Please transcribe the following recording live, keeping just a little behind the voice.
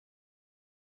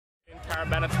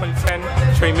Caribana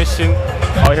 2010, Trey Mission.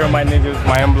 All here are my niggas,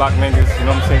 my M-Block niggas, you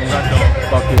know what I'm saying?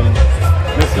 Fucking,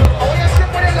 listen,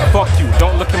 fuck you,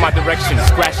 don't look in my direction.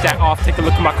 Scratch that off, take a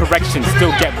look at my correction.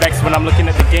 Still get vexed when I'm looking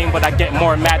at the game, but I get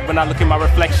more mad when I look at my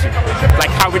reflection.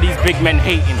 Like, how are these big men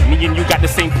hating? Me and you got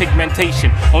the same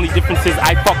pigmentation. Only difference is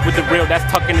I fuck with the real, that's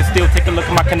tucking and still. Take a look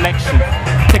at my connection.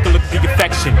 Take a look at the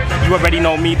affection. You already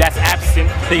know me, that's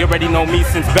absent. They already know me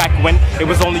since back when it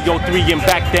was only 03, and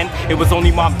back then it was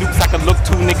only Mob Dukes I could look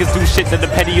to. Niggas do shit that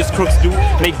the pettiest crooks do.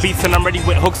 Make beats and I'm ready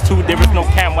with hooks too. There is no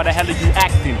cam, why the hell are you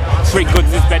acting? Straight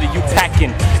goods is better, you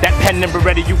packing. That pen number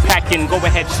ready, you packing. Go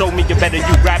ahead, show me you better,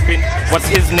 you rapping. What's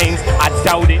his name? I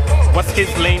doubt it. What's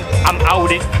his lane? I'm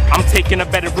out it. I'm taking a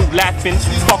better route laughing.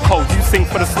 Fuck hoes, you sing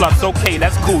for the sluts. Okay,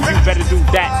 that's cool, you better do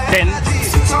that then.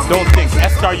 Don't think.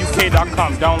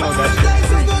 StarUK.com. Download that shit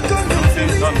free. You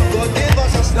know what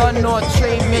I'm saying? Don't know.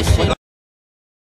 Trey Mission.